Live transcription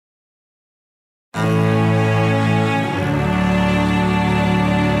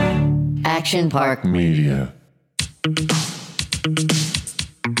Action Park Media.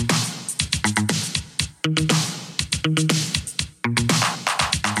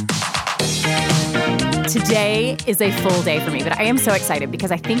 Today is a full day for me, but I am so excited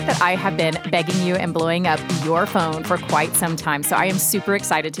because I think that I have been begging you and blowing up your phone for quite some time. So I am super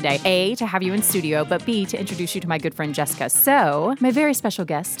excited today, A, to have you in studio, but B, to introduce you to my good friend Jessica. So my very special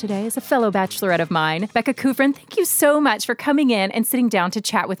guest today is a fellow bachelorette of mine, Becca Kufrin. Thank you so much for coming in and sitting down to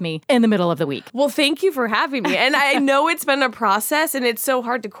chat with me in the middle of the week. Well, thank you for having me. And I know it's been a process and it's so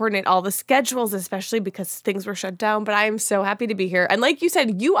hard to coordinate all the schedules, especially because things were shut down, but I am so happy to be here. And like you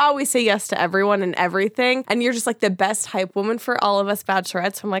said, you always say yes to everyone and everything. And you're just like the best hype woman for all of us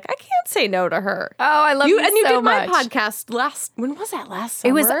bachelorettes. So I'm like, I can't say no to her. Oh, I love you and you so did much. my podcast when was that, last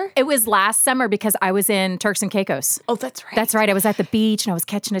summer? It was last summer because I was in Turks and Caicos. Oh, that's right. That's right. I was at the beach and I was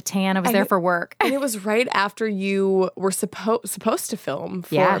catching a tan. I was there for work. And it was right after you were supposed to film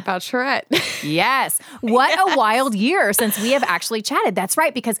for Bachelorette. Yes. What a wild year since we have actually chatted. That's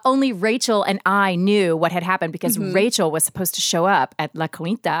right, because only Rachel and I knew what had happened because Rachel was supposed to show up at La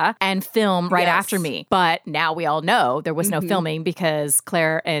Quinta and film right after me. But now we all know there was no filming because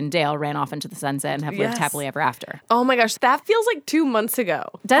Claire and Dale ran off into the sunset and have lived happily ever after. Oh my gosh, that feels like 2 months ago.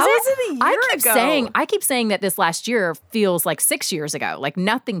 Does How it? was it a year ago? I keep saying that this last year feels like 6 years ago. Like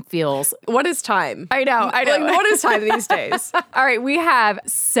nothing feels. What is time? I know. Like, what is time these days? All right, we have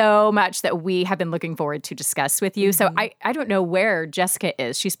so much that we have been looking forward to discuss with you. So I don't know where Jessica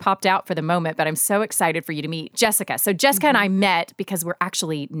is. She's popped out for the moment, but I'm so excited for you to meet Jessica. So Jessica and I met because we're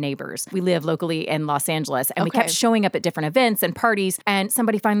actually neighbors. We live locally in Los Angeles, and we kept showing up at different events and parties, and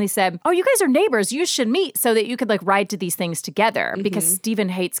somebody finally said, oh, you guys are neighbors. You should meet so that you could like ride to these things together, because Steven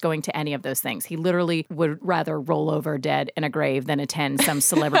hates going to any of those things. He literally would rather roll over dead in a grave than attend some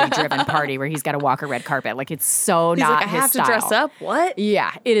celebrity-driven party where he's got to walk a red carpet. Like, it's so He's not like, I his have style. to dress up? What?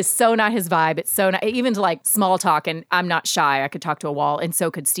 Yeah, it is so not his vibe. It's so not, even to like small talk, and I'm not shy. I could talk to a wall, and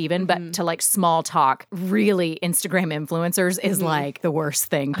so could Steven, but to like small talk, really Instagram influencers is like the worst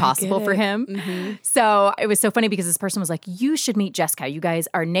thing possible for him. So it was so funny because this person was like, you should meet Jessica. You guys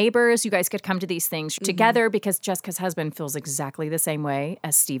are neighbors. You guys could come to these things together, because Jessica's husband feels exactly the same way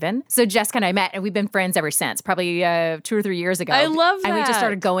as Steven. So Jessica and I met, and we've been friends ever since, probably 2 or 3 years ago. I love that. And we just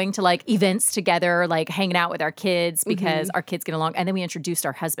started going to like events together, like hanging out with our kids because our kids get along. And then we introduced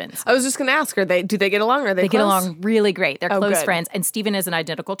our husbands. I was just going to ask, do they get along? Are they Get close? along really great. They're close good. friends. And Steven is an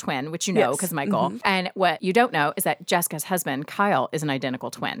identical twin, which you know because Michael. And what you don't know is that Jessica's husband, Kyle, is an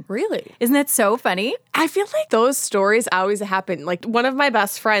identical twin. Really? Isn't that so funny? I feel like those stories always happen. Like, one of my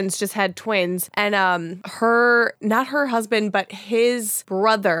best friends just had twins, and not her husband, but his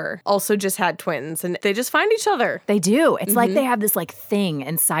brother also just had twins, and they just find each other. They do. It's like they have this like thing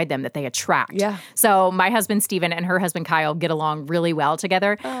inside them that they attract. Yeah. So my husband, Steven, and her husband, Kyle, get along really well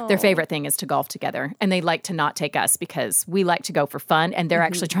together. Their favorite thing is to golf together. And they like to not take us because we like to go for fun, and they're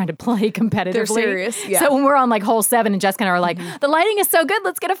actually trying to play competitively. They're serious. Yeah. So when we're on like hole 7 and Jessica and I are like, the lighting is so good,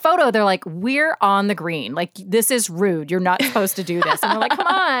 let's get a photo. They're like, we're on the green. Like, this is rude. You're not supposed to do this. And we're like, come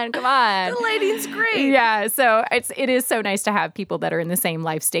on. The lighting's great. Yeah, so it is so nice to have people that are in the same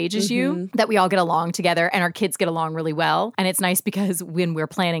life stage as you, that we all get along together, and our kids get along really well. And it's nice because when we're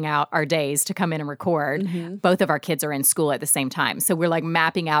planning out our days to come in and record, both of our kids are in school at the same time. So we're like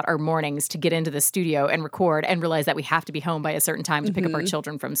mapping out our mornings to get into the studio and record, and realize that we have to be home by a certain time to pick up our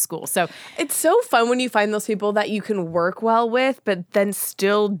children from school. So It's so fun when you find those people that you can work well with, but then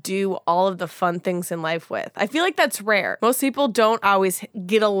still do all of the fun things in life with. I feel like that's rare. Most people don't always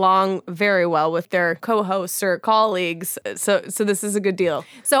get along very well with their co-hosts or colleagues. So this is a good deal.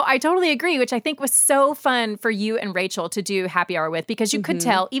 So I totally agree, which I think was so fun for you and Rachel to do happy hour with, because you could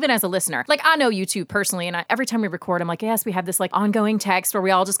tell, even as a listener, like I know you two personally, and every time we record, I'm like, yes, we have this like ongoing text where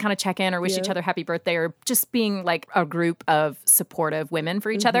we all just kind of check in or wish each other happy birthday, or just being like a group of supportive women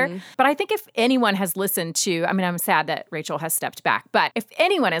for each other. But I think if anyone has listened to, I mean, I'm sad that Rachel has stepped back, but if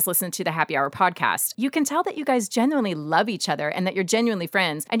anyone has listened to the Happy Hour podcast, you can tell that you guys genuinely love each other and that you're genuinely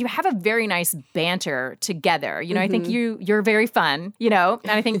friends, and you have a very nice banter together. You know, I think you're very fun, you know,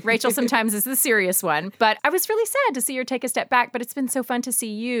 and I think Rachel sometimes is the serious one. But I was really sad to see her take a step back, but it's been so fun to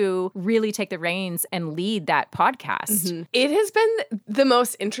see you really take the reins and lead that podcast. It has been the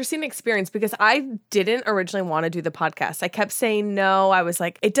most interesting experience because I didn't originally want to do the podcast. I kept saying no. I was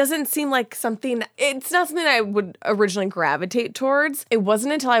like, it doesn't seem like it's not something I would originally gravitate towards. It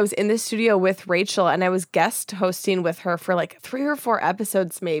wasn't until I was in the studio with Rachel and I was guest hosting with her for like 3 or 4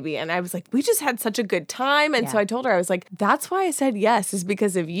 episodes maybe. And I was like, we just had such a good time. And so I told her, I was like, that's why I said yes, is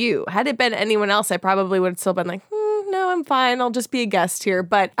because of you. Had it been anyone else, I probably would have still been like, no, I'm fine. I'll just be a guest here.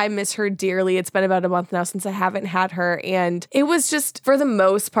 But I miss her dearly. It's been about a month now since I haven't had her. And it was just, for the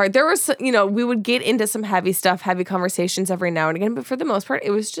most part, there was, we would get into some heavy stuff, heavy conversations every now and again. But for the most part,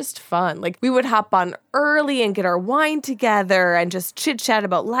 it was just fun. Like, we would hop on early and get our wine together and just chit chat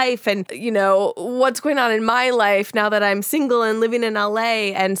about life and, what's going on in my life now that I'm single and living in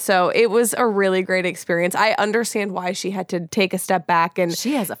LA. And so it was a really great experience. I understand why she had to take a step back. And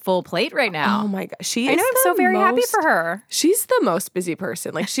she has a full plate right now. Oh my God. I know, I'm so very happy for her. She's the most busy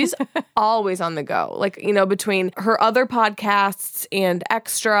person. Like, she's always on the go. Like, between her other podcasts and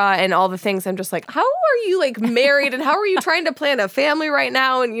Extra and all the things, I'm just like, how are you like married and how are you trying to plan a family right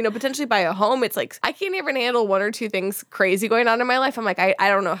now and, potentially buy a home? It's like, I can't even handle one or two things crazy going on in my life. I'm like, I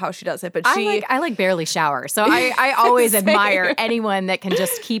don't know how she does it, but I like barely shower. So I always admire anyone that can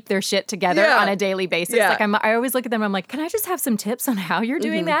just keep their shit together on a daily basis. Yeah. Like, I always look at them, I'm like, can I just have some tips on how you're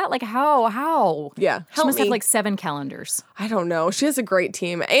doing that? Like, how? Yeah. She must have like 7 calendars. I don't know. She has a great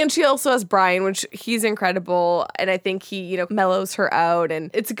team. And she also has Brian, which he's incredible. And I think he, mellows her out. And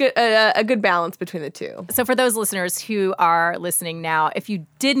it's a good balance between the two. So for those listeners who are listening now, if you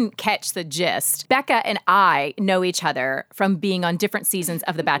didn't catch the gist, Becca and I know each other from being on different seasons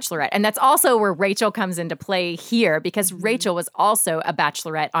of The Bachelorette. And that's also where Rachel comes into play here, because Rachel was also a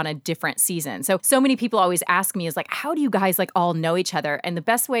Bachelorette on a different season. So many people always ask me is like, how do you guys like all know each other? And the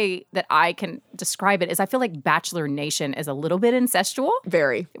best way that I can describe it is I feel like Bachelor Nation is a little bit incestual.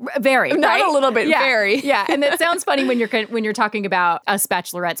 Very. Not right? A little bit, very. Yeah, and it sounds funny when you're talking about us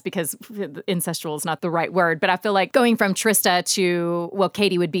Bachelorettes, because incestual is not the right word, but I feel like going from Trista to, well,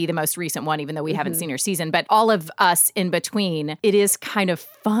 Katie would be the most recent one, even though we haven't seen her season, but all of us in between, it is kind of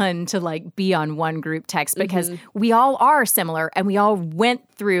fun to like be on one group text because we all are similar and we all went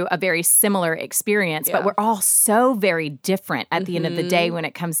through a very similar experience, but we're all so very different at the end of the day when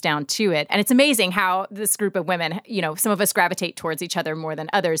it comes down to it. And it's amazing how this group of women, some of us gravitate towards each other more than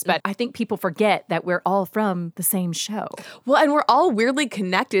others, but I think people forget that we're all from the same show. Well, and we're all weirdly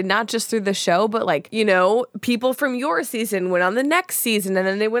connected, not just through the show, but like, people from your season went on the next season and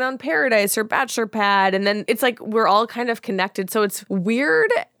then they went on Paradise or Bachelor Pad. And then it's like, we're all kind of connected. So it's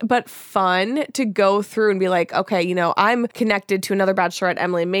weird, but fun to go through and be like, okay, I'm connected to another Bachelorette,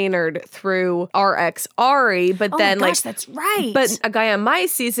 Emily Maynard, through our ex Ari, but then my gosh, that's right. But a guy on my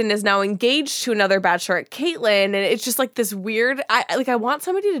season is now engaged to another Bachelorette, Caitlin, and it's just like this weird. I want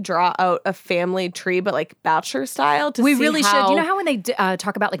somebody to draw out a family tree, but like Bachelor style. To we see really how, should. You know how when they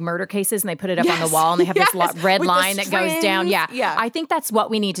talk about like murder cases and they put it up on the wall and they have this red with line the that goes down? Yeah. I think that's what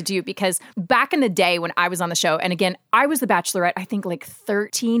we need to do, because back in the day when I was on the show, and again, I was the Bachelorette, I think like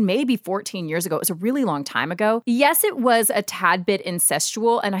 13, maybe 14 years ago. It was a really long time ago. Yes, it was a tad bit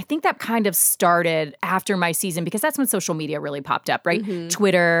incestual, and I think that kind of started after my season because that's when social media really popped up, right?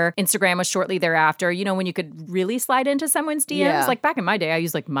 Twitter, Instagram was shortly thereafter, when you could really slide into someone's DMs. Yeah. Like back in my day, I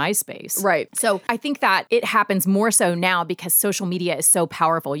used like MySpace. Right. So I think that it happens more so now because social media is so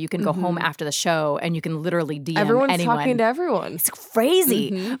powerful. You can go home after the show and you can literally DM Everyone's anyone. talking to everyone. It's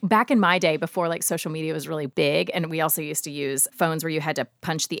crazy. Back in my day, before like social media was really big, and we also used to use phones where you had to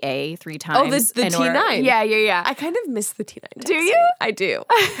punch the A 3 times. Oh, the T9. Yeah. I kind of miss the T9 texting. Do you? I do.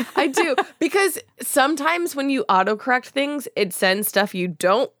 I do. Because sometimes when you autocorrect things, it sends stuff you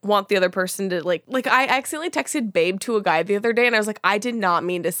don't want the other person to like I accidentally texted babe to a guy the other day and I was like, I did not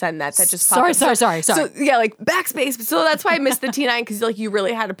mean to send that. That just popped up. Sorry. So yeah, like backspace. So that's why I missed the T9, because like you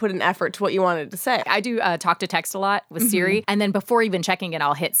really had to put an effort to what you wanted to say. I do talk to text a lot with Siri, and then before even checking it,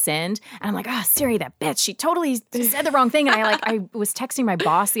 I'll hit send, and I'm like, oh, Siri, that bitch, she totally said the wrong thing. And I was texting my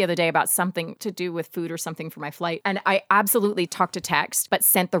boss the other day about something to do with food or something for my flight, and I absolutely talked to text, but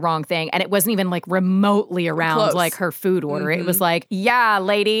sent the wrong thing, and it wasn't even like remotely around Close. like her food order. It was like, yeah,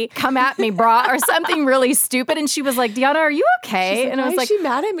 lady, come at me, brah, or something really stupid. And she was like, Deanna, are you okay? Like, and I was why like, is she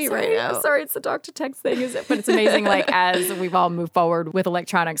mad at me right now? Sorry, it's the talk to text thing, is it? But it's amazing, like as we've all moved forward with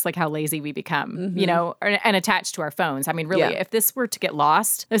electronics, like how lazy we become, and attached to our phones. I mean, really, if this were to get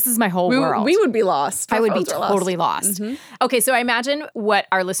lost, this is my whole world. We would be lost. I would be totally lost. Okay, so I imagine what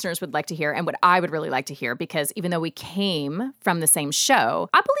our listeners would like to hear and what I would really like to hear, because even though we came from the same show,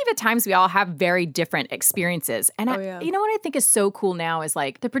 I believe at times we all have very different experiences. And you know what I think is so cool now is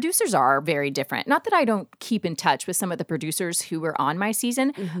like the producers are very different. Not that I don't keep in touch with some of the producers who were on my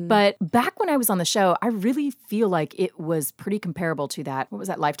season, but back when I was on the show, I really feel like it was pretty comparable to that. What was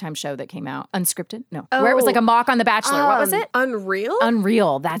that Lifetime show that came out? Unscripted? No. Where it was like a mock on The Bachelor. What was it?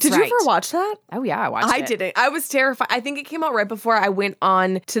 Unreal? That's Did right. you ever watch that? Oh, yeah, I watched it. I didn't. I was terrified. I think it came out right before I went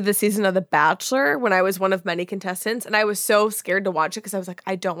on to the season of The Bachelor when I was one of many contestants, and I was so scared to watch it because I was like,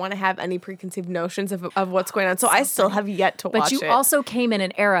 I don't want to have any preconceived notions of what's going on. So I still have yet to watch it. But you also came in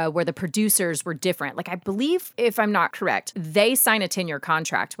an era where the producers were different. Like, I believe, if I'm not correct, they sign a 10-year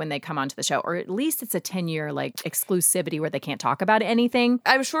contract when they come onto the show, or at least it's a 10-year like exclusivity where they can't talk about anything.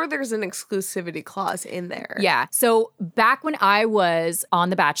 I'm sure there's an exclusivity clause in there. Yeah. So back when I was on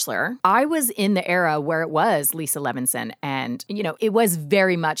The Bachelor, I was in the era where it was Lisa Levinson, and, you know, it was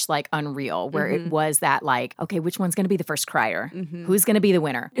very much like Unreal, where it was that like, okay, which one's going to be the first crier? Who's going to be the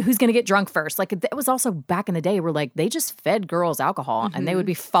winner? Who's going to get drunk first? Like, it was also back in the day where like they just fed girls alcohol and they would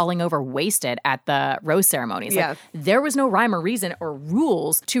be falling over wasted at the rose ceremonies. Yeah. Like, there was no rhyme or reason or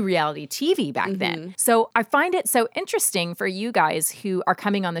rules to reality TV back then. So I find it so interesting for you guys who are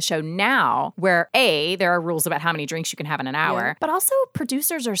coming on the show now, where there are rules about how many drinks you can have in an hour, but also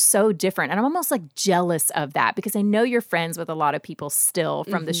producers are so different. And I'm almost like jealous of that because I know you're friends with a lot of people still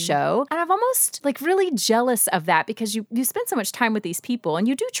from the show. And I'm almost like really jealous of that because you spend so much time with these people and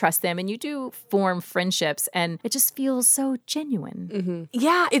you do trust them and you do form friendships, and it just feels so genuine.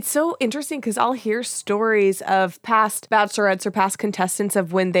 Yeah, it's so interesting because I'll hear stories of past bachelorettes or past contestants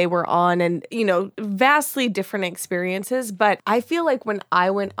of when they were on and, you know, vastly different experiences. But I feel like when I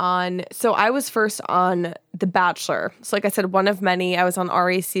went on, so I was first on The Bachelor. So like I said, one of many. I was on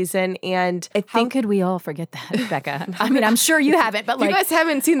Ari's season, and I How think could we all forget that, Becca? I mean, I'm sure you haven't, but you like, guys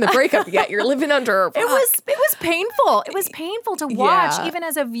haven't seen the breakup yet. You're living under a rock. it was painful. It was painful to watch, Yeah. even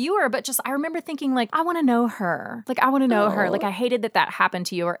as a viewer. But just, I remember thinking, like, I want to know her. Like, I want to know her. Like, I hated that happened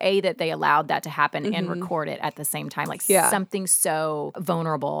to you, or that they allowed that to happen and record it at the same time. Like, something so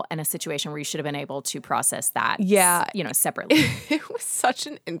vulnerable in a situation where you should have been able to process that. Yeah. You know, separately. It was such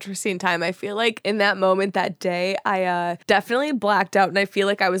an interesting time. I feel like in that moment that day, I definitely blacked out, and I feel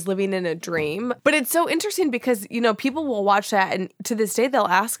like I was living in a dream. But it's so interesting because, you know, people will watch that, and to this day, they'll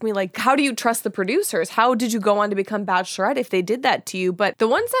ask me, like, how do you trust the producers? How did you go on to become Bachelorette if they did that to you? But the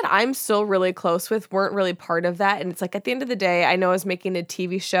ones that I'm still really close with weren't really part of that. And it's like, at the end of the day, I know I was making a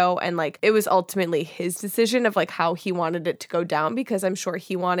TV show, and like, it was ultimately his decision of like how he wanted it to go down, because I'm sure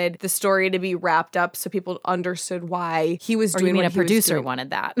he wanted the story to be wrapped up so people understood why he was Or doing you mean what a he was producer doing. wanted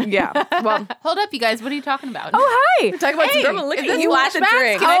that? Yeah. Well, Hold up, you guys. What are you talking about? Oh, hi. talk about some drama. Look is at this you with the flashbacks?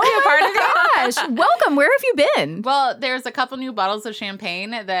 drink. Can I be a part of it? Gosh, welcome. Where have you been? Well, there's a couple new bottles of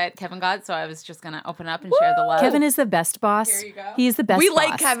champagne that Kevin got, so I was just going to open up and share the love. Kevin is the best boss. Here you go. He's the best We boss.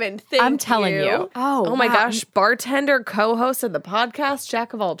 like Kevin. Thank I'm telling you. Oh my wow. gosh. Bartender, co-host of the podcast,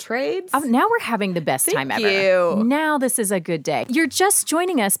 Jack of all trades. Now we're having the best time ever. you. Now this is a good day. You're just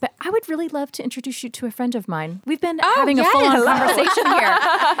joining us, but I would really love to introduce you to a friend of mine. We've been having a yes. full-on Hello. conversation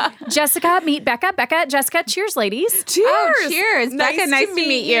here. Jessica, meet Becca. Becca, Jessica, cheers, ladies. Cheers. Oh, cheers. Nice Becca, nice to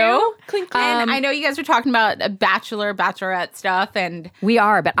meet you. Clink, clink. And I know you guys were talking about Bachelor, Bachelorette stuff, and We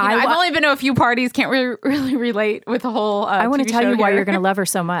are, but I've only been to a few parties. Can't really relate with the whole. I want to TV tell show you why here. you're going to love her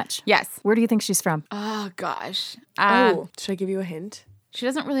so much. Yes. Where do you think she's from? Oh gosh. Should I give you a hint? She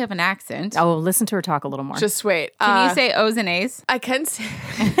doesn't really have an accent. Oh, listen to her talk a little more. Just wait. Can you say O's and A's? I can say.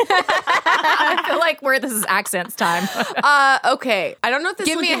 I feel like this is accents time. Okay. I don't know if this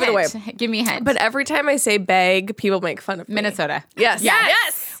will give it away. Give me a hint. But every time I say bag, people make fun of me. Minnesota. Yes.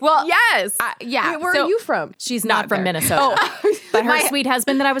 Yes. Well, Yes. yeah. Wait, where so- are you from? She's not from there. Minnesota. But her sweet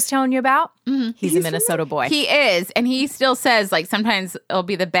husband that I was telling you about, he's a Minnesota boy. He is, and he still says, like, sometimes it'll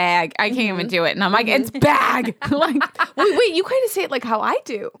be the bag. I can't even do it, and I'm like, it's bag. Like, Wait, you kind of say it like how I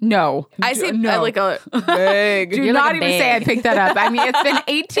do. no, I say no. like a bag. Do You're not like a even say I bag. picked that up. I mean, it's been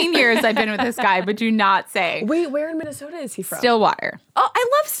 18 years I've been with this guy, but do not say Wait, where in Minnesota is he from? Stillwater. Oh, I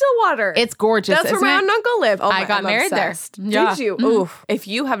love Stillwater. It's gorgeous. That's where isn't my it? aunt and uncle live. Oh, I got I'm married there. obsessed. Yeah. Did you? Oof. If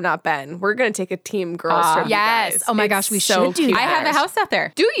you have not been, we're going to take a team girls trip. you yes. guys. Oh my It's gosh, we so should do cute. that. I have a house out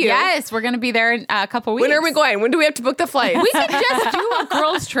there. Do you? Yes, we're going to be there in a couple weeks. When are we going? When do we have to book the flight? We could just do a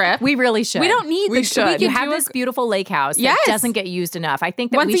girls trip. We really should. We don't need We the should. We You could have do a- this beautiful lake house that Yes. doesn't get used enough. I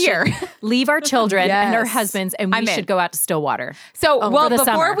think that Once we a should year. leave our children and our Yes. husbands, and we I'm in. should go out to Stillwater. So, well, for the before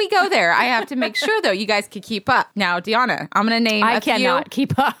summer. we go there, I have to make sure, though, you guys could keep up. Now, Deanna, I'm going to name I a few. cannot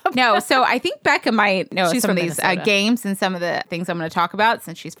keep up. No, so I think Becca might know She's some of from these Minnesota. games and some of the things I'm going to talk about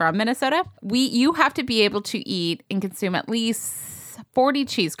since she's from Minnesota. You have to be able to eat and consume at least 40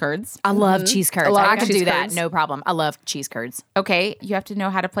 cheese curds. I love cheese curds. love I can cheese do that. curds. No problem. I love cheese curds. Okay, you have to know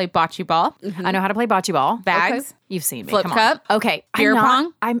how to play bocce ball, I know how to play bocce ball. bags. You've seen me. Flip Come on. cup? Okay. Beer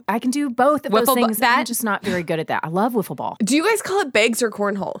pong? I can do both of those Wiffle ball- things. I'm that? just not very good at that. I love wiffle ball. Do you guys call it bags or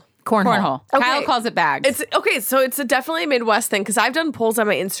cornhole? Cornhole. Okay. Kyle calls it bags. It's okay, so it's definitely a Midwest thing because I've done polls on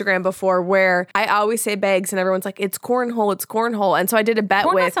my Instagram before where I always say bags and everyone's like, it's cornhole. And so I did a bet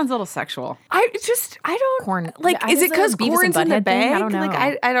Cornhole with. sounds a little sexual. I don't Corn. like. I Is it just because like Beavis and corn's in the Butthead thing? bag? I don't know.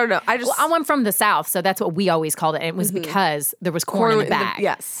 Like I don't know. I just Well, I'm from the South, so that's what we always called it. And it was because there was corn in the bag.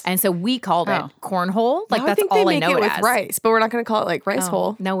 yes. And so we called it cornhole. Like now that's I think all they I make know it it with as. rice, but we're not going to call it like rice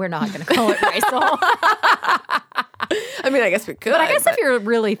hole. No, we're not going to call it rice hole. I mean, I guess we could. But I guess if you're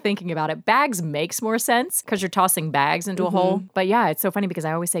really thinking about it, bags makes more sense because you're tossing bags into a hole. But yeah, it's so funny because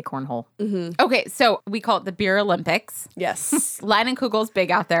I always say cornhole. Okay, so we call it the Beer Olympics. yes, Leinenkugel's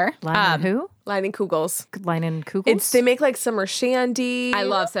big out there. Who? Leinenkugels. Leinenkugels? They make like summer shandy. I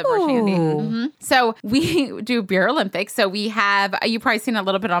love summer shandy. So we do Beer Olympics. So we have, you've probably seen a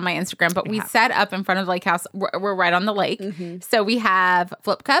little bit on my Instagram, but we set up in front of the lake house. We're right on the lake. So we have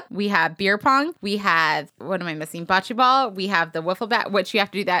flip cup, we have beer pong, we have, what am I missing? Bocce ball. We have the wiffle bat, which you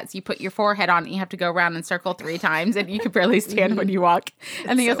have to do that. So you put your forehead on and you have to go around and circle 3 times and you can barely stand when you walk.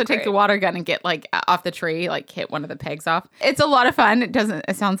 And then you have to take the water gun and get like off the tree, like hit one of the pegs off. It's a lot of fun.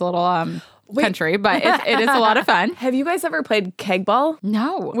 It sounds a little, country, but it is a lot of fun. Have you guys ever played keg ball?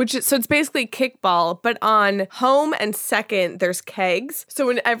 No. So it's basically kickball, but on home and second there's kegs. So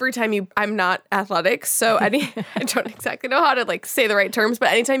every time I'm not athletic, so I don't exactly know how to like say the right terms, but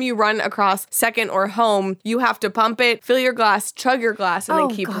anytime you run across second or home, you have to pump it, fill your glass, chug your glass, and then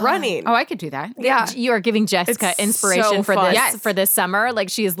keep running. Oh, I could do that. Yeah. You are giving Jessica It's inspiration so for fun. this Yes. for this summer. Like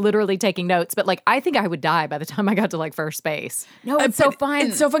she is literally taking notes, but like I think I would die by the time I got to like first base. No, it's so fun.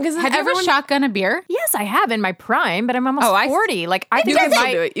 It's so fun because have you ever shotgun a beer? Yes, I have in my prime, but I'm almost Oh, 40. Like I think You I can still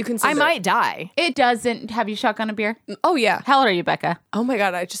might do it. You can still I do might die. It doesn't. Have you shotgun a beer? Oh yeah. How old are you, Becca? Oh my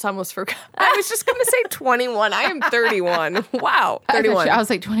god, I just almost forgot. I was just gonna say 21. I am 31. Wow. I 31. was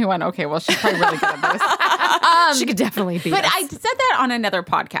like 21. Okay, well, she's probably really good at this. She could definitely be. But I said that on another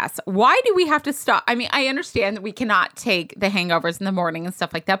podcast. Why do we have to stop? I mean, I understand that we cannot take the hangovers in the morning and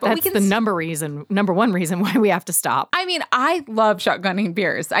stuff like that, but that's we can. the number one reason why we have to stop. I mean, I love shotgunning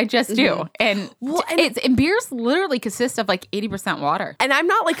beers. I just do. And and beers literally consist of like 80% water. And I'm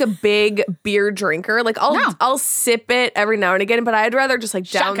not like a big beer drinker. Like I'll sip it every now and again, but I'd rather just like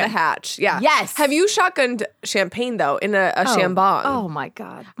down the Shotgun. hatch. Yeah. Yes. Have you shotgunned champagne though in a Chambon? Oh my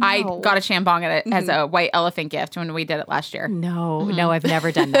God. I No. got a Chambon as a white elephant gift when we did it last year. No, I've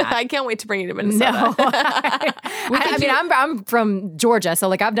never done that. I can't wait to bring you to Minnesota. No, I mean I'm from Georgia, so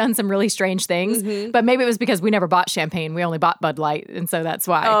like I've done some really strange things. But maybe it was because we never bought champagne; we only bought Bud Light, and so that's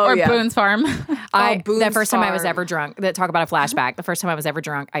why. Or yeah. Boone's Farm. The Boone's first time I was Farm. ever drunk. Talk about a flashback. The first time I was ever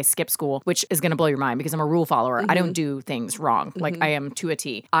drunk, I skipped school, which is going to blow your mind because I'm a rule follower. I don't do things wrong. Like I am to a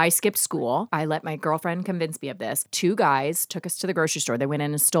T. I skipped school. I let my girlfriend convince me of this. 2 guys took us to the grocery store. They went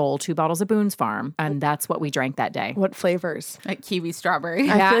in and stole 2 bottles of Boone's Farm, and that's what we drank that day. What flavors? Like kiwi strawberry.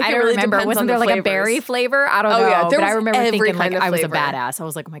 Yeah, feel like I it don't really remember. depends Wasn't on there the like a flavors. berry flavor? I don't Oh, know. yeah, there But I was remember every thinking like kind of I was a flavor. badass. I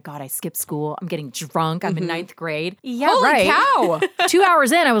was like, oh my God, I skipped school. I'm getting drunk. I'm in 9th grade. Yeah, Holy right. cow. 2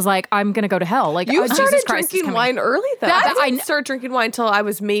 hours in, I was like, I'm gonna go to hell. Like You oh, started Jesus Christ is drinking coming. wine early though. That- I I didn't start drinking wine until I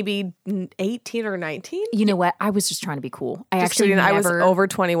was maybe 18 or 19. You know what? I was just trying to be cool. I Just actually kidding. I was never. over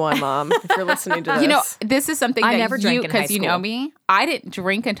 21, Mom. If you're listening to this. You know, this is something I that never drank in high because you know school. me, I didn't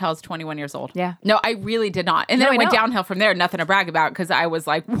drink until I was 21 years old. Yeah. No, I really did not. And then No, it I went know. downhill from there. Nothing to brag about because I was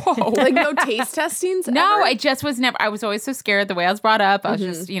like, whoa. like no taste testings? No, ever? I just was never, I was always so scared the way I was brought up. I was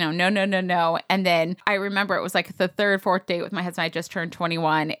just, no. And then I remember it was like the 3rd, 4th date with my husband. I just turned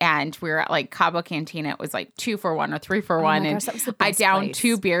 21 and we were at like Cabo Cantina. It was like 2 for 1 or 3 for 1. gosh, And that was the I best downed place.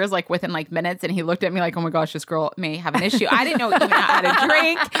 2 beers like within like minutes. And he looked at me like, oh my gosh, this girl may have an issue. I didn't know even how to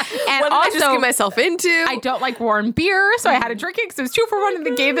drink. And What did I just also, get myself into? I don't like warm beer. So I had to drink it because it was 2 for 1 and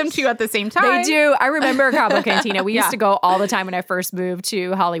they gave them to you at the same time. They do. I remember Cabo Cantina. We used to go all the time when I first moved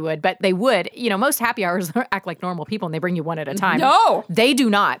to Hollywood, but they would, most happy hours act like normal people and they bring you one at a time. No. They do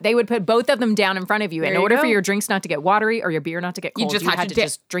not. They would put both of them down in front of you. In you order go. for your drinks not to get watery or your beer not to get You cold, just had to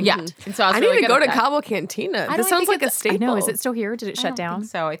just drink yeah. it. And so I was I really need to good go at to that. Cabo Cantina. don't This sounds think like a it's- I staple. know. Is it still here? Did it I shut don't down?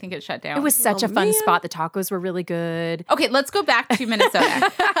 think so I think it shut down. It was such a fun man. spot. The tacos were really good. Okay, let's go back to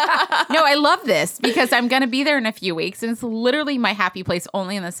Minnesota. No, I love this because I'm going to be there in a few weeks and it's literally my happy place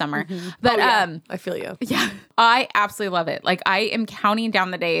only in the summer. But I feel you. yeah, I absolutely love it. Like I am counting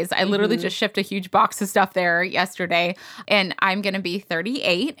down the days. I literally just shipped a huge box of stuff there yesterday and I'm going to be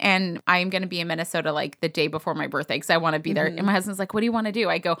 38 and I'm going to be in Minnesota like the day before my birthday because I want to be there. And my husband's like, what do you want to do?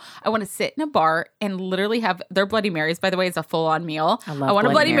 I go, I want to sit in a bar and literally have their Bloody Marys, by the way, is a full-on meal. I love I want a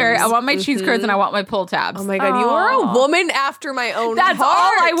Bloody Bloody Mary. Marys. I want my cheese curds and I want my pull tabs. Oh my God, you are a woman after my own That's heart.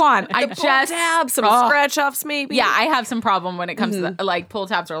 all I want. I Pull just tabs, some scratch offs maybe. Yeah, I have some problem when it comes to like pull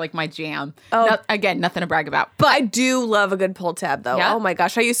tabs are like my jam. Again, nothing to brag about. But I do love a good pull tab though. Yeah. Oh my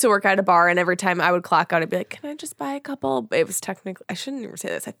gosh. I used to work at a bar and every time I would clock out, I'd be like, can I just buy a couple? It was technically, I shouldn't even say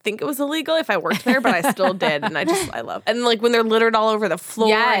this. I think it was illegal if I worked there, but I still did. And I love. And like when they're littered all over the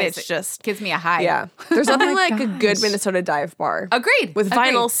floor and it's just. Gives me a high. Yeah. There's nothing like a good Minnesota dive bar. Agreed. With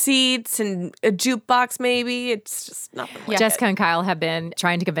vinyl seats and a jukebox maybe. It's just nothing like Jessica it. and Kyle have been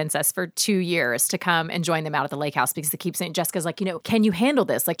trying to convince us for 2 years to come and join them out at the lake house because they keep saying, Jessica's like, can you handle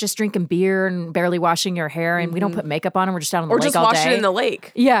this? Like just drinking beer and barely washing your hair and we don't put makeup on and we're just out on the lake all day. Or just wash it in the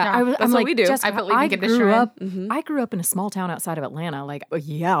lake. Yeah, Yeah, I'm what like, we do. Jessica, I put leave-in conditioner in. I grew up in a small town outside of Atlanta. Like,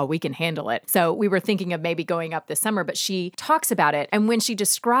 yeah, we can handle it. So we were thinking of maybe going up this summer, but she talks about it. And when she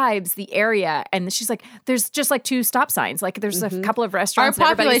describes the area, and she's like, there's just like 2 stop signs. Like there's a couple of Our restaurants. and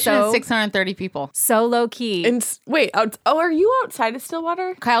everybody's population is so, 630 people. so low key. And are you outside of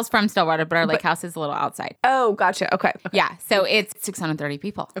Stillwater? Kyle's from Stillwater, but our lake house is a little outside. Oh, gotcha. Okay. Yeah, so it's 630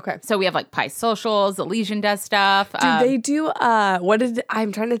 people. Okay. So we have like Pie Socials, Elysian does stuff. Do they do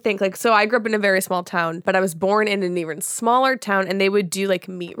I'm trying to think, like, so I grew up in a very small town, but I was born in an even smaller town and they would do like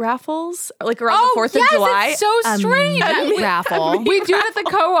meat raffles like around the 4th of July. It's so strange. Meat raffle. We do it at the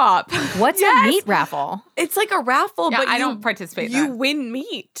co-op. What's a meat raffle? It's like a raffle, Yeah, but I you don't participate in You that. win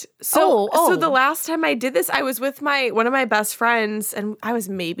meat. So the last time I did this, I was with one of my best friends, and I was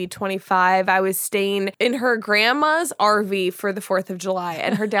maybe 25. I was staying in her grandma's RV for the 4th of July,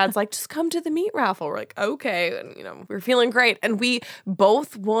 and her dad's like, "Just come to the meat raffle." We're like, "Okay," and we were feeling great, and we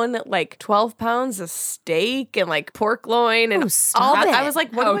both won like 12 pounds of steak and like pork loin and stop all that. it. I was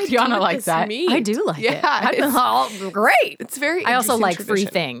like, "What do I do Tiana with likes this that. meat?" I do like it. Yeah, it's all great. It's very. I also interesting like free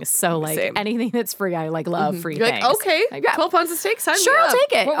tradition. things. So like Same. anything that's free, I like love free You're things. like, okay, Like, yeah. 12 pounds of steak, sign me Sure, I'll up.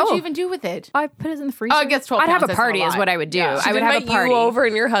 take it. What would you even do with it? I put it in the freezer. Oh, I guess 12 I'd have pounds a isn't a party is lot. what I would do. Yeah. I would have a Invite party. you over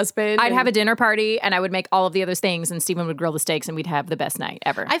and your husband. I'd have a dinner party and I would make all of the other things and Stephen would grill the steaks and we'd have the best night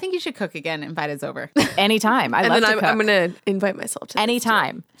ever. I think you should cook again and invite us over. Anytime. I and love then to cook. I'm going to invite myself to this,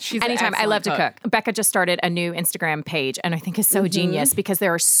 Anytime. She's an Anytime. I love to excellent cook. Becca just started a new Instagram page and I think it's so genius because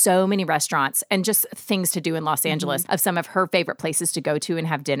there are so many restaurants and just things to do in Los Angeles of some of her favorite places to go to and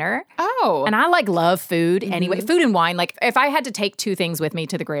have dinner. Oh. And I like love food anyway. Food and wine. Like if I had to take 2 things with me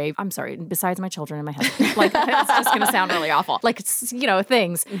to the grave, I'm sorry, besides my children and my husband, like it's just going to sound really awful. Like, it's,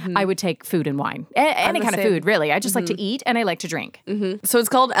 things, I would take food and wine. Any the kind of same. food, really. I just like to eat and I like to drink. So it's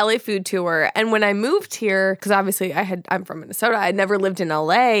called LA Food Tour. And when I moved here, because obviously I'm from Minnesota, I'd never lived in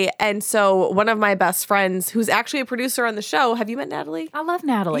LA. And so one of my best friends, who's actually a producer on the show, have you met Natalie? I love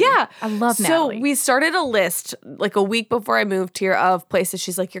Natalie. Yeah. I love Natalie. So we started a list like a week before I moved here of places.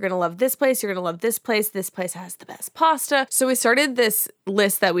 She's like, you're going to love this place. You're going to love this place. This place has the best pasta. So we started this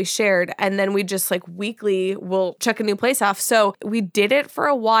list that we shared. And then we just like weekly will check a new place off. So we did it for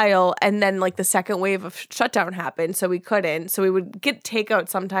a while. And then like the second wave of shutdown happened. So we couldn't. So we would get takeout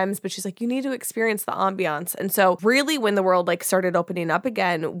sometimes. But she's like, you need to experience the ambiance. And so really when the world like started opening up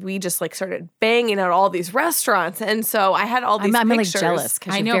again, we just like started banging out all these restaurants. And so I had all these I'm like pictures. jealous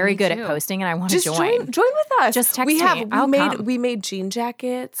because I you're know, very me good too. at posting and I want to Just join with us. Just text me. I'll come. We made jean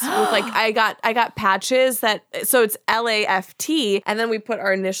jackets with like I got patches that so it's LAFT and then we put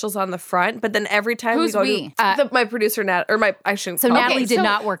our initials on the front. But then every time Who's we go we? to my producer Nat or my I shouldn't. So call her. Natalie did so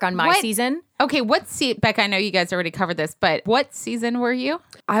not work on my what- season. Okay, Becca, I know you guys already covered this, but what season were you?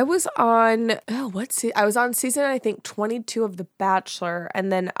 I was on I was on season I think 22 of The Bachelor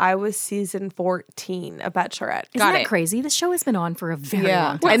and then I was season 14 of Bachelorette. Isn't that crazy? The show has been on for a very long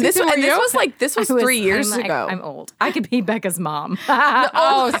time. What And this season were you? was 3 years ago. I'm old. I could be Becca's mom.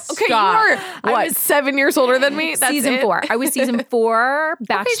 Oh, okay, stop. you are what 7 years older than me? That's season it? 4. I was season 4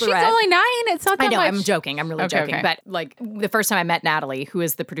 Bachelorette. Okay, she's only 9. It's not that I know, much. I'm joking. I'm really Okay, joking. okay. But like the first time I met Natalie, who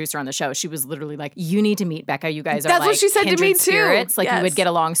is the producer on the show, she was literally like, you need to meet Becca. You guys are That's like what she said to me, kindred too. spirits. Like you Yes. would get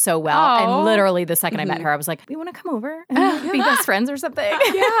along so well. Oh. And literally the second I met her, I was like, you want to come over and be best friends or something?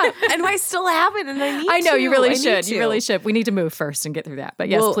 Yeah, and I still haven't, and I need to. I know, you I really need should. to. You really should. We need to move first and get through that. But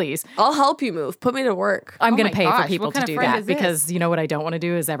yes, Well, please. I'll help you move. Put me to work. I'm Oh going my to pay gosh, for people what to kind of do friend that is this? because you know what I don't want to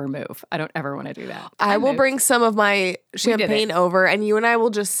do is ever move. I don't ever want to do that. I will moved. bring some of my champagne over, and you and I will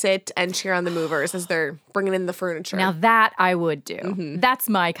just sit and cheer on the movers as they're bringing in the furniture. Now that I would do. That's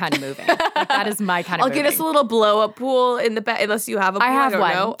my kind of moving. Like, that is my kind of I'll get us a little blow-up pool in the bed, unless you have a pool. I have don't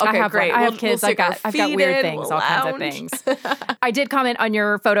one. know. I Okay, have great. one. I have We'll kids. stick I've got our weird feet in, things, we'll all kinds of lounge. things. I did comment on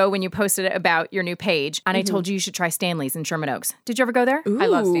your photo when you posted it about your new page, and I told you should try Stanley's in Sherman Oaks. Did you ever go there? I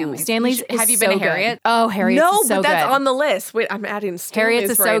love Stanley's. Stanley's is Have you so been to good. Harriet? Oh, Harriet's No, is so but that's good. on the list. Wait, I'm adding Stanley's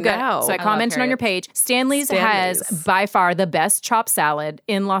Harriet's is so right good. now. So I commented on your page. Stanley's has by far the best chopped salad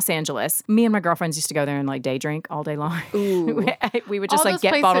in Los Angeles. Me and my girlfriends used to go there and like day drink all day long. We would just All like those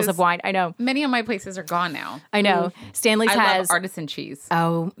get bottles places- of wine. I know. Many of my places are gone now. I know. Stanley's I has love artisan cheese.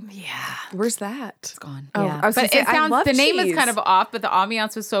 Oh, yeah. Where's that? It's gone. Yeah. I was gonna But say, it I sounds love the name is cheese. kind of off, but the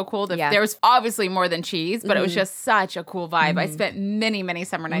ambiance was so cool. Yeah. There was obviously more than cheese, but it was just such a cool vibe. I spent many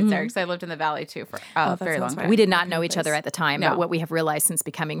summer nights there because I lived in the valley too for a very long time. We did not know each other at the time, No. but what we have realized since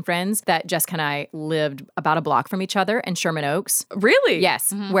becoming friends, that Jessica and I lived about a block from each other in Sherman Oaks. Really?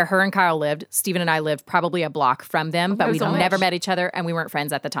 Yes, where her and Kyle lived. Steven and I lived probably a block from them, but was we so never much. met each other and we weren't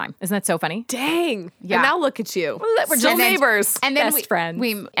friends at the time. Isn't that so funny? Dang. Yeah. And now look at you. We're still just neighbors. And then Best friends.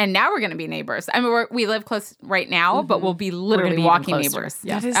 and now we're going to be neighbors. I mean, we live close right now, but we'll be literally be even walking closer. neighbors.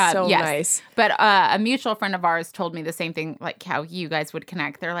 That is so nice. But a mutual friend of ours told me the same thing, like how you guys would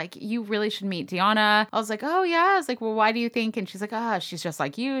connect. They're like, you really should meet Deanna. I was like, oh yeah. I was like, well, why do you think? And she's like, she's just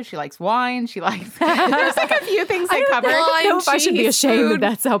like you. She likes wine. She likes. There's like a few things I covered. I don't know if I should be cheese, ashamed that food.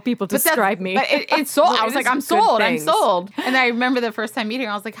 that's how people describe me. But it's sold. I was it like, is I'm good sold. I'm things. sold. And I remember the first time meeting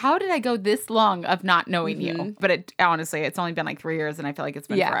her, I was like, how did I go this long of not knowing you? But honestly, it's only been like 3 years, and I feel like it's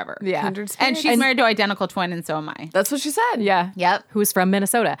been forever. Yeah. Kindred And she's spirits. married to an identical twin, and so am I. That's what she said. Yeah. Yep. Who's from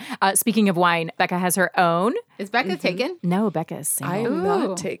Minnesota. Speaking of wine, Becca has her own. Is Becca taken? No, Becca is single. I am Ooh.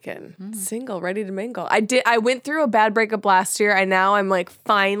 not taken. Single, ready to mingle. I went through a bad breakup last year. I'm like,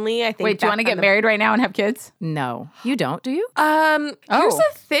 finally, I think. Wait, do you want to get married right now and have kids? No, you don't, do you? Here's the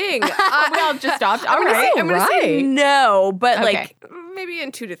thing. We all just stopped. All I'm gonna right. say, I'm gonna say right. no, but Okay. like maybe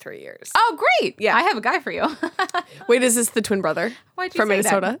in 2 to 3 years. Oh, great. Yeah. I have a guy for you. Wait, is this the twin brother? Why'd you from say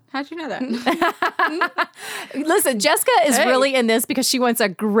Minnesota? that? How'd you know that? Listen, Jessica is really in this because she wants a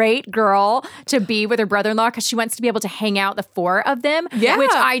great girl to be with her brother-in-law because she wants to be able to hang out the four of them, Yeah. which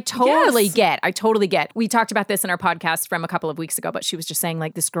I totally Yes. get. I totally get. We talked about this in our podcast from a couple of weeks ago, but she was just saying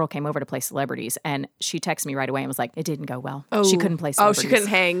like this girl came over to play celebrities and she texted me right away and was like, it didn't go well. She couldn't play Oh, celebrities. she couldn't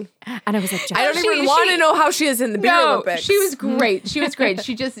hang. And I was like, I don't She- even want to she- know how she is in the beer No, Olympics. she was great. She was great.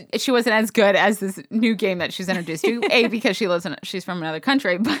 She wasn't as good as this new game that she's introduced to. A, because she's from another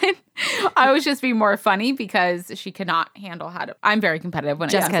country, but I was just being more funny because she could not handle how to. I'm very competitive when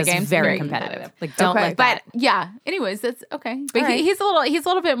it Jessica comes to is games. very competitive. Like, don't Okay. let that. But yeah, anyways, that's okay. But All right. he's a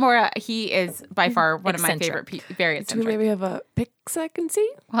little bit more. He is by far one of my Eccentric. favorite. Very Do we eccentric. maybe have a pics I can see?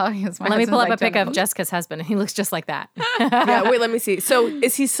 Well, he's my Let me pull up a husband's pic of identical. Jessica's husband. He looks just like that. Yeah, wait, let me see. So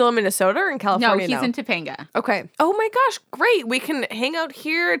is he still in Minnesota or in No, California he's now? in Topanga. Okay. Oh my gosh, great. We can hang out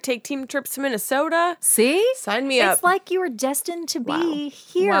here, take team trips to Minnesota. See? Sign me up. It's like you were destined to be Wow.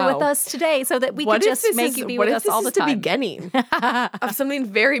 here Wow. with us today so that we What could if just this make is- you be what with if us this all the is the time. beginning of something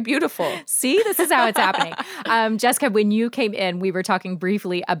very beautiful? See, this is how it's happening. Jessica, when you came in, we were talking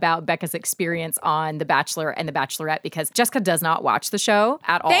briefly about Becca's experience on The Bachelor and The Bachelorette because Jessica does not watch the show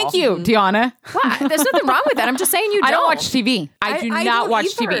at all. Thank you, Deanna. What? There's nothing wrong with that. I'm just saying you don't. I don't watch TV. I do I not don't watch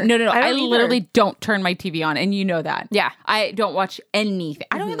either. TV. No. I I don't either. literally don't turn my TV on, and you know that. Yeah. I don't watch anything.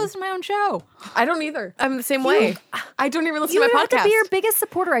 I don't even listen to my own show. I don't either. I'm the same way. I don't even listen You to my have podcast. to be your biggest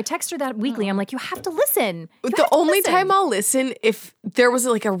supporter. I text her that weekly. I'm like, you have to listen. You The have to only listen. time I'll listen if there was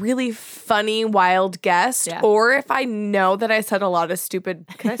like a really funny, wild guest, Yeah. or if I know that I said a lot of stupid.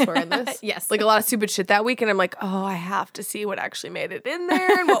 Can I swear in this? Yes. Like a lot of stupid shit that week, and I'm like, oh, I have to see what actually made it in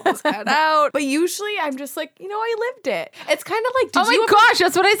there and what was cut out. But usually, I'm just like, I lived it. It's kind of like, Oh my gosh,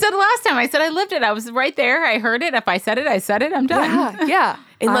 that's what I said last time. I said I lived it. I was right there. I heard it. If I said it, I said it. I'm done. Yeah, yeah.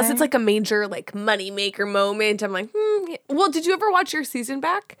 Unless it's like a major like money maker moment, I'm like, yeah. Well, did you ever watch your season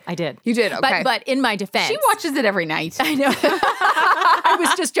back? I did. You did, okay. But in my defense, She watches it every night. I know. I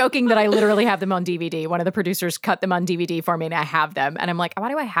was just joking that I literally have them on DVD. One of the producers cut them on DVD for me, and I have them. And I'm like, why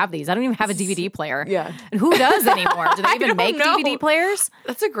do I have these? I don't even have a DVD player. Yeah. And who does anymore? Do they even don't make know. DVD players?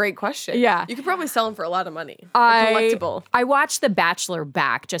 That's a great question. Yeah. You could probably sell them for a lot of money. Collectible. I watched The Bachelor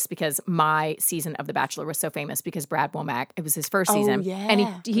back just because my season of The Bachelor was so famous because Brad Womack, it was his first season. yeah.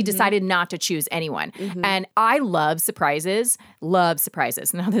 And he decided not to choose anyone. And I love surprises.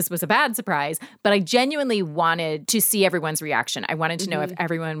 Now, this was a bad surprise, but I genuinely wanted to see everyone's reaction. I wanted to know if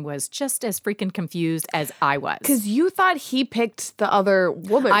everyone was just as freaking confused as I was. Because you thought he picked the other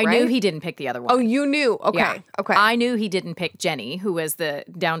woman, I knew right? he didn't pick the other one. Oh, you knew. Okay. Yeah. Okay. I knew he didn't pick Jenny, who was the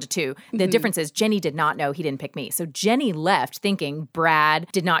down to two. The difference is Jenny did not know he didn't pick me. So Jenny left thinking Brad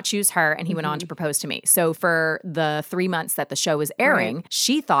did not choose her and he went on to propose to me. So for the 3 months that the show was airing,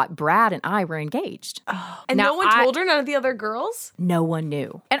 she thought Brad and I were engaged. And Now, no one told her, none of the other girls? No one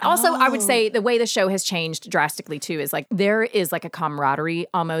knew. And also, I would say the way the show has changed drastically too is like there is like a camaraderie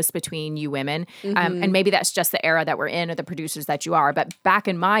almost between you women. And maybe that's just the era that we're in or the producers that you are. But back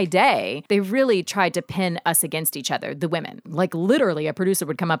in my day, they really tried to pin us against each other, the women. Like literally a producer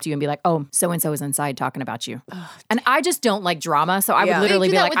would come up to you and be like, oh, so-and-so is inside talking about you. And I just don't like drama. So I would literally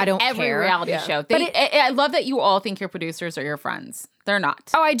be like, I don't every care. reality show. I love that you all think your producers are your friends. They're not.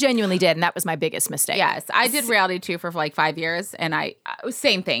 Oh, I genuinely did. And that was my biggest mistake. Yes. I did reality too for like 5 years. And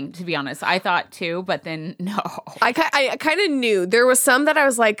same thing, to be honest. I thought too, but then no. I kind of knew. There was some that I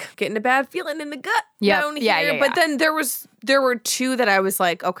was like, getting a bad feeling in the gut down here. Yeah. But then there were two that I was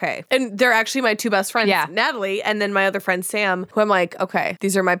like, okay. And they're actually my two best friends, Natalie, and then my other friend, Sam, who I'm like, okay,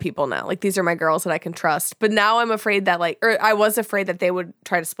 these are my people now. Like, these are my girls that I can trust. But now I'm afraid that I was afraid that they would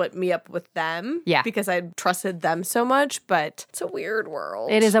try to split me up with them. Yeah. Because I trusted them so much. But it's a weird world.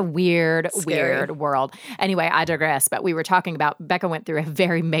 It is a weird Scary. world. Anyway, I digress, but we were talking about Becca went through a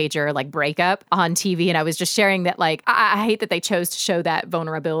very major like breakup on TV. And I was just sharing that like, I hate that they chose to show that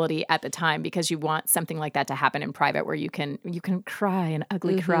vulnerability at the time because you want something like that to happen in private where you can cry and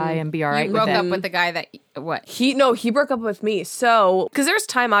ugly cry and be all right You with broke it. up with the guy that, what? He broke up with me. So, because there's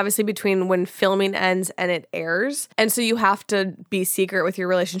time obviously between when filming ends and it airs. And so you have to be secret with your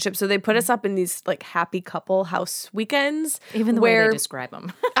relationship. So they put us up in these like happy couple house weekends. Even the way they describe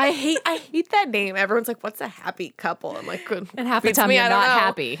them. I hate that name. Everyone's like, what's a happy couple? I'm like, good. And half the Beats time me, you're I don't not know.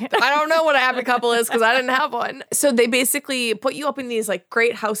 happy. I don't know what a happy couple is because I didn't have one. So they basically put you up in these like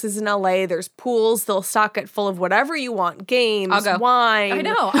great houses in LA. There's pools. They'll stock it full of whatever you want. Games, I'll go. wine. I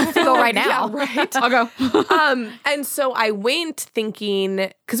know. I have to go right now. Yeah, right. I'll go. And so I went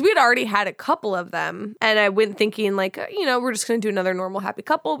thinking, because we had already had a couple of them, and I went thinking like, we're just going to do another normal happy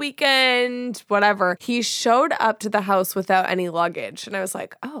couple weekend, whatever. He showed up to the house without any luggage. And I was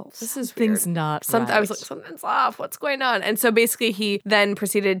like, oh, this is weird. Something's not I was right. like, something's off. What's going on? And so basically he then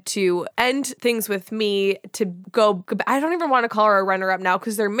proceeded to end things with me to go. I don't even want to call her a runner-up now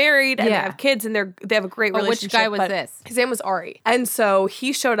because they're married and they have kids and they have a great relationship. Which guy was but this? His name was Ari. And so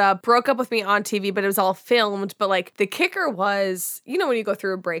he showed up, broke up with me on TV, but it was all filmed. But like the kicker was, when you go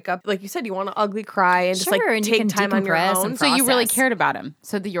through a breakup, like you said, you want to ugly cry and just like and you take can time on your decompress own. and So you really process. cared about him.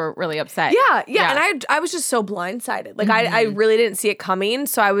 So that you were really upset. Yeah. And I was just so blindsided. Like I really didn't see it coming.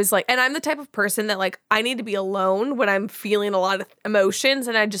 So I was like, and I'm the type of person that like I need to be alone when I'm feeling a lot of emotions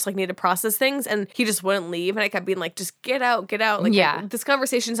and I just like need to process things. And he just wouldn't leave. And I kept being like, just get out. Like, this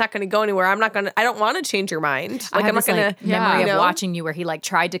conversation's not going to go anywhere. I don't want to change your mind. Like, I'm not going to. memory of watching you where he like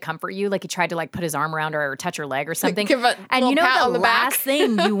tried to comfort you, like he tried to like put his arm around her or touch her leg or something. Give a and little pat on the the back. last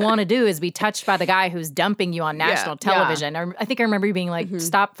thing you want to do is be touched by the guy who's dumping you on national television. I think I remember you being like,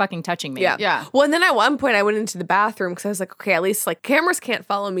 stop fucking touching me. Yeah. Well, and then at one point I went into the bathroom because I was like, okay, at least like cameras can't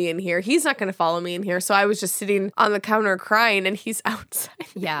follow me in here. He's not going to follow me in here. So I was just sitting on the counter crying and he's outside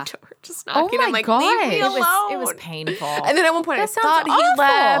the door just knocking. my I'm like, God. leave me alone. It was painful. And then at one point I sounds thought he awful.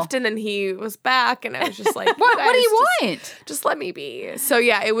 left and then he was back and I was just like, What do you want? Just let me be. So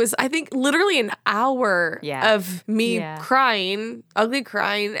yeah, it was, I think, literally an hour of me crying, ugly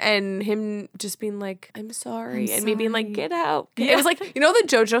crying, and him just being like, I'm sorry. And me being like, get out. It was like, the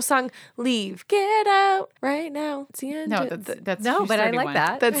JoJo song, Leave, Get Out right now. It's the end. No, that's no, she's but I 31. like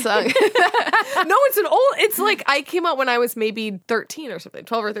that. That song. No, it's like I came out when I was maybe 13 or something,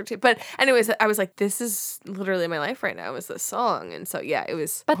 12 or 13. But anyways, I was like, this is literally my life right now is this song. And so yeah, it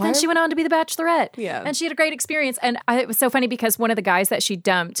was. But then she went on to be the Bachelorette. Yeah. And she had a great experience. And it was so funny because one of the guys that she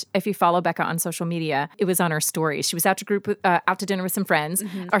dumped, if you follow Becca on social media, it was on her stories. She was out to dinner with some friends.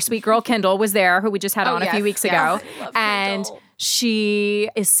 Our sweet girl Kendall was there, who we just had on a few weeks ago. I love And Kendall. she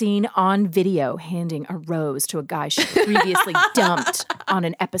is seen on video handing a rose to a guy she previously dumped on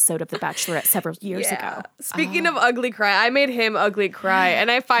an episode of The Bachelorette several years ago. Speaking of ugly cry, I made him ugly cry, and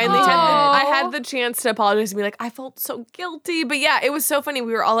I finally had the chance to apologize and be like, I felt so guilty. But yeah, it was so funny.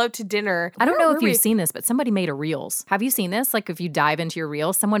 We were all out to dinner. I don't know if you've seen this, but somebody made a reels. Have you seen this? Like if you dive into your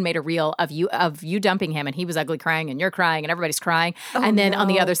reels, someone made a reel of you dumping him and he was ugly crying and you're crying and everybody's crying. And then on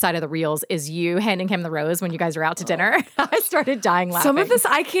the other side of the reels is you handing him the rose when you guys are out to dinner. I started dying laughing. Some of this,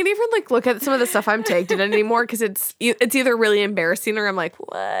 I can't even like look at some of the stuff I'm tagged in anymore because it's either really embarrassing or I'm like,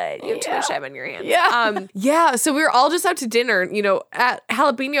 what? You have too much time on your hands. Yeah. So we were all just out to dinner, at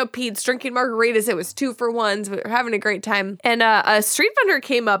Jalapeno Pete's drinking margaritas. It was 2 for 1s. We were having a great time. And a street vendor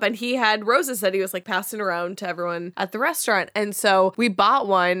came up and he had roses that he was like passing around to everyone at the restaurant. And so we bought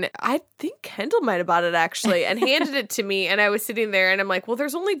one. I think Kendall might have bought it actually and handed it to me. And I was sitting there and I'm like, well,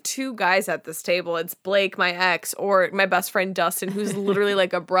 there's only 2 guys at this table. It's Blake, my ex, or my best friend Dustin, who's literally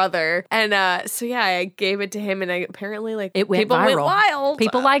like a brother. And so yeah, I gave it to him, and apparently like It went people viral. went wild.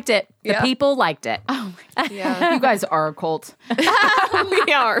 People liked it. The people liked it. Oh my God. Yeah. You guys are a cult.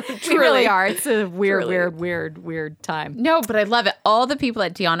 We are. We really are. It's a weird, Truly. weird time. No, but I love it. All the people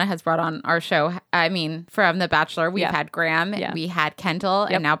that Deanna has brought on our show, I mean, from The Bachelor, we've had Graham, we had Kendall,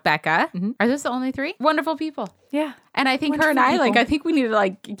 and now Becca. Are those the only three? Wonderful people. Yeah. And I think her and I, like, I think we need to,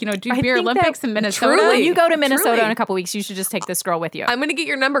 like, you know, do beer Olympics in Minnesota. Truly. When you go to Minnesota Truly. in a couple weeks, you should just take this girl with you. I'm gonna get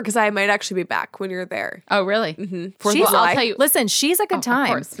your number because I might actually be back when you're there. Oh, really? For She's, July. I'll tell you. Listen, she's a good time. Of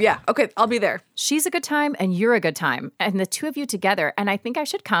course. Yeah. Okay. I'll be there. She's a good time and you're a good time. And the two of you together. And I think I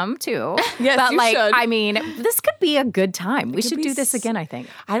should come too. Yes, but you like, should. I mean, this could be a good time. We should be do this again, I think.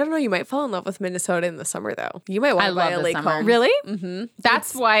 I don't know. You might fall in love with Minnesota in the summer, though. You might want I to buy love a the lake summer. home. Really?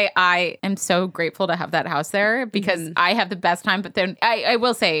 That's why I am so grateful to have that house there because I have the best time. But then I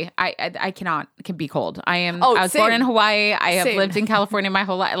will say I can be cold. I was born in Hawaii. I have lived in California my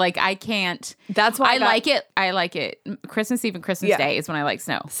whole life. Like I can't. That's why I like it. I like it. Christmas Eve and Christmas Day is when I like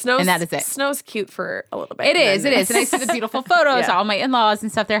snow. And that is it. Snow's cute for a little bit. It is. And I see the beautiful photos. Yeah. All my in-laws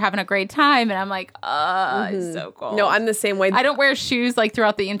and stuff. They're having a great time, and I'm like, it's so cold. No, I'm the same way. I don't wear shoes like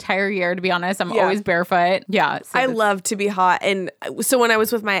throughout the entire year. To be honest, I'm always barefoot. Yeah, so I love to be hot, and so when I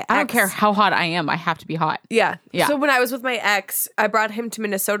was with my ex, I don't care how hot I am. I have to be hot. Yeah. Yeah. So when I was with my ex, I brought him to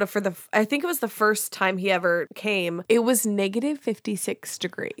Minnesota for I think it was the first time he ever came. It was negative 56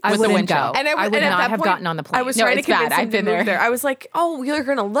 degrees. I With the wouldn't wind go. chill. And I would and at not that have point, gotten on the plane. I was No, trying to it's bad. convince him I've been to move there. there. I was like, oh, you're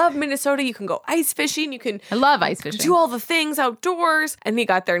going to love Minnesota. You can go ice fishing. You can I love ice fishing. do all the things outdoors. And he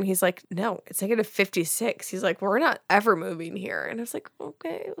got there and he's like, no, it's negative 56. He's like, we're not ever moving here. And I was like,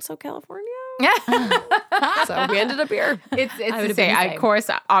 okay, so California. So we ended up here. It's would've to been say, the same. of course,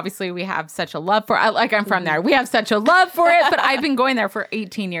 obviously we have such a love for. Like I'm from there, we have such a love for it. But I've been going there for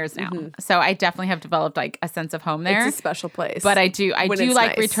 18 years now, so I definitely have developed like a sense of home there. It's a special place. But I do when like it's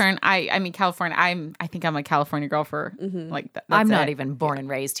nice. return. I mean California. I think I'm a California girl for like that. I'm not even born and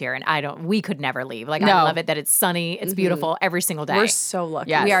raised here, and we could never leave. Like, I No. love it that it's sunny, it's beautiful every single day. We're so lucky.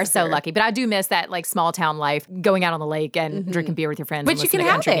 Yes. We are so lucky. But I do miss that like small town life, going out on the lake and drinking beer with your friends But and you listening can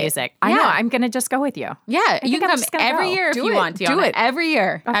to have country it. music. I Yeah. know. I'm going to just go with you. Yeah, you think I'm can come just gonna every go. year if Do you it. want to. Do it. Every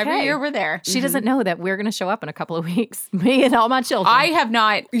year. Every Okay. year we're there. She doesn't know that we're going to show up in a couple of weeks. Me and all my children. I have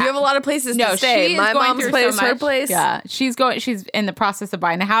not. You have a lot of places No, to stay. she is My going mom's through place, so her much. place. Yeah, she's in the process of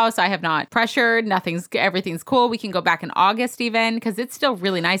buying a house. I have not pressured. Everything's cool. We can go back in August even because it's still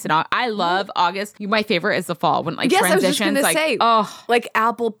really nice. And I love August. My favorite is the fall when like Yes, I was just transitions. gonna Like say, oh, like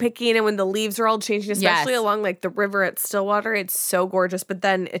apple picking and when the leaves are all changing, especially Yes. along like the river at Stillwater, it's so gorgeous. But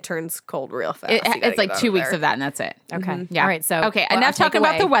then it turns cold real fast. it's like 2 weeks of that and that's it. Okay. Yeah. All right. So, okay, well, enough our talking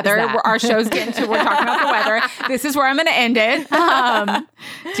about the takeaway weather. is that. Our show's getting to. We're talking about the weather. This is where I'm going to end it.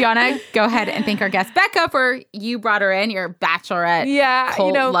 Deanna, go ahead and thank our guest Becca for you brought her in. Your bachelorette. Yeah,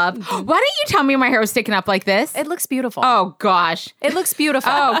 cult love. Why didn't you tell me my hair was sticking up like this? It looks beautiful. Oh gosh. It looks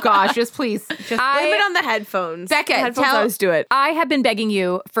beautiful. Oh gosh. Just please. Just Blame it on the headphones. Becca, The headphones tell- always do it. I have been begging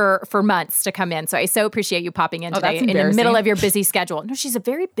you for months to come in, so I so appreciate you popping in today that's in the embarrassing. middle of your busy schedule. No, she's a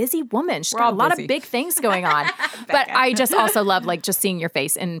very busy woman. She's got all a lot busy. of big things going on. But I just also love like just seeing your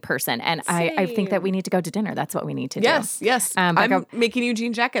face in person, and I think that we need to go to dinner. That's what we need to do. Yes. Becca- I'm making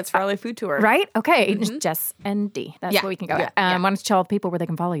Eugene jackets for LA Food Tour. Right? Okay. Jess and D. That's Yeah. what we can go Yeah. at. Why don't you tell all the people where they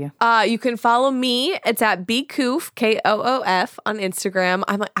can follow you? You can follow me. It's at BKoof, KOOF on Instagram.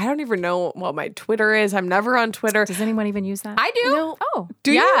 I'm like, I don't even know what my Twitter is. I'm never on Twitter. Does anyone even use that? I do. No. Oh.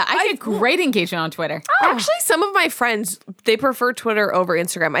 Do yeah, you? I get great engagement on Twitter. Actually, some of my friends, they prefer Twitter over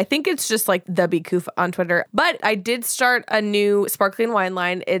Instagram. I think it's just like the BKoof on Twitter. But I did start a new sparkling wine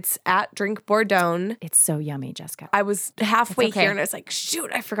line. It's at Drink Bourdon. It's so yummy, Jessica. I was halfway okay. here and I was like,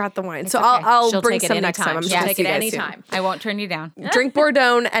 shoot, I forgot the wine. So okay. I'll She'll bring take it some next anytime. time. I'm She'll just take gonna it see you guys anytime. I won't turn you down. soon. Drink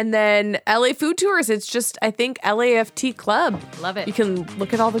Bourdon and then LA Food Tours. It's just, I think, LAFT Club. Love it. You can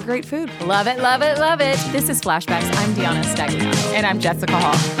look at all the great food. Love it, love it, love it. This is Flashbacks. I'm Deanna Stagliano. And I'm Jessica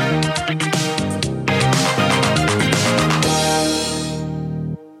Hall.